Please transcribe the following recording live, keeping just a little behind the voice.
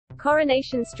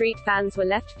Coronation Street fans were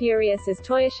left furious as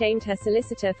Toyah shamed her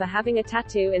solicitor for having a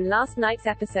tattoo in last night's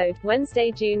episode, Wednesday,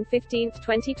 June 15,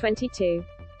 2022.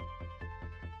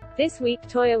 This week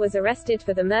Toyah was arrested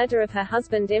for the murder of her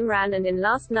husband Imran, and in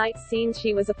last night's scenes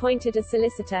she was appointed as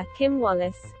solicitor, Kim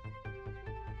Wallis.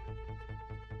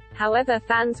 However,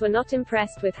 fans were not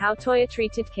impressed with how Toyah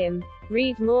treated Kim.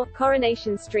 Read more.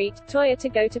 Coronation Street, Toyah to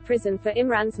go to prison for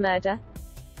Imran's murder.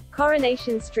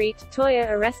 Coronation Street,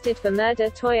 Toyah arrested for murder.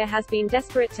 Toyah has been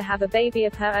desperate to have a baby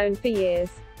of her own for years.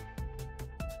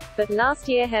 But last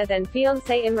year her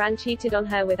then-fiancé Imran cheated on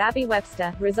her with Abby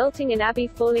Webster, resulting in Abby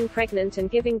falling pregnant and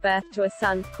giving birth to a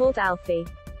son, called Alfie.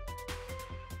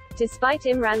 Despite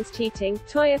Imran's cheating,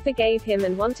 Toyah forgave him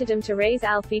and wanted them to raise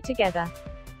Alfie together.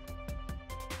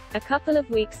 A couple of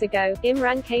weeks ago,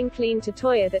 Imran came clean to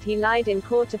Toyah that he lied in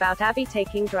court about Abby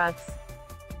taking drugs.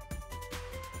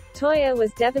 Toyah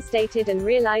was devastated and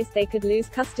realized they could lose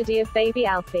custody of baby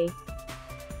Alfie.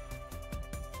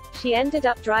 She ended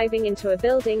up driving into a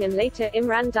building, and later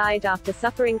Imran died after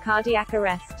suffering cardiac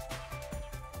arrest.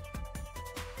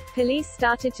 Police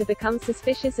started to become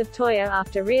suspicious of Toyah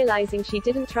after realizing she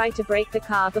didn't try to brake the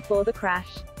car before the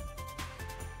crash.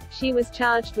 She was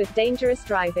charged with dangerous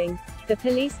driving. The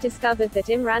police discovered that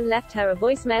Imran left her a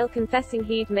voicemail confessing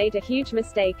he'd made a huge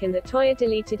mistake and that Toyah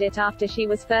deleted it after she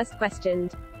was first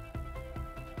questioned.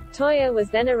 Toyah was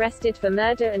then arrested for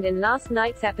murder, and in last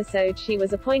night's episode she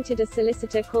was appointed a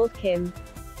solicitor called Kim.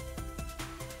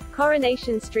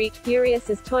 Coronation Street, furious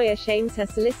as Toyah shames her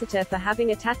solicitor for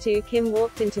having a tattoo. Kim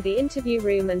walked into the interview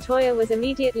room and Toyah was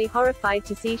immediately horrified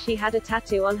to see she had a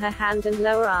tattoo on her hand and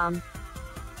lower arm.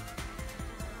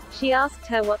 She asked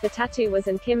her what the tattoo was,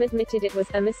 and Kim admitted it was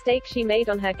a mistake she made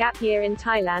on her gap year in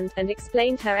Thailand, and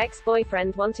explained her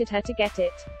ex-boyfriend wanted her to get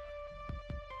it.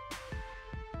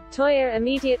 Toyah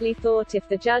immediately thought if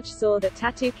the judge saw that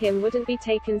tattoo, Kim wouldn't be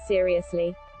taken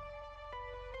seriously.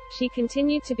 She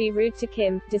continued to be rude to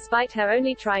Kim, despite her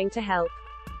only trying to help.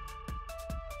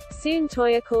 Soon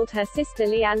Toyah called her sister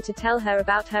Leanne to tell her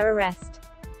about her arrest.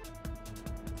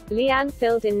 Leanne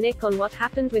filled in Nick on what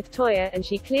happened with Toyah, and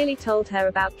she clearly told her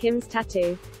about Kim's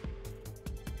tattoo.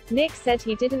 Nick said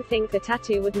he didn't think the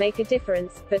tattoo would make a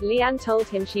difference, but Leanne told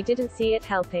him she didn't see it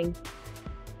helping.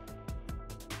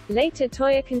 Later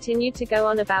Toyah continued to go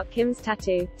on about Kim's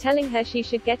tattoo, telling her she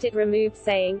should get it removed,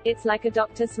 saying, "It's like a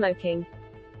doctor smoking."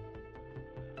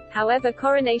 However,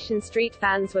 Coronation Street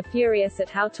fans were furious at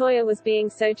how Toyah was being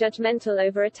so judgmental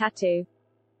over a tattoo.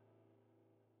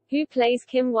 Who plays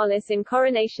Kim Wallis in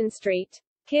Coronation Street?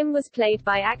 Kim was played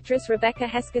by actress Rebecca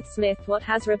Hesketh-Smith. What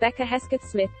has Rebecca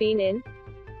Hesketh-Smith been in?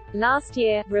 Last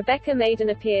year, Rebecca made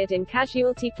and appeared in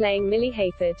Casualty playing Millie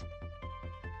Hayford.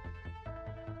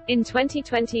 In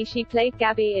 2020 she played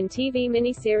Gabby in TV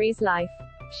miniseries Life.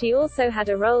 She also had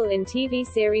a role in TV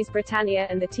series Britannia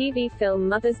and the TV film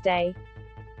Mother's Day.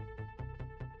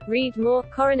 Read more.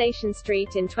 Coronation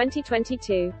Street in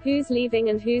 2022, who's leaving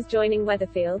and who's joining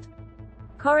Weatherfield?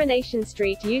 Coronation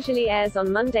Street usually airs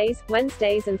on Mondays,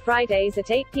 Wednesdays and Fridays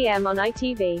at 8 p.m. on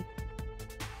ITV.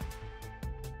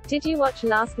 Did you watch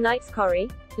last night's Corrie?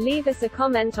 Leave us a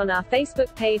comment on our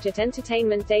Facebook page at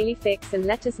Entertainment Daily Fix and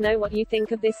let us know what you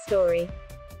think of this story.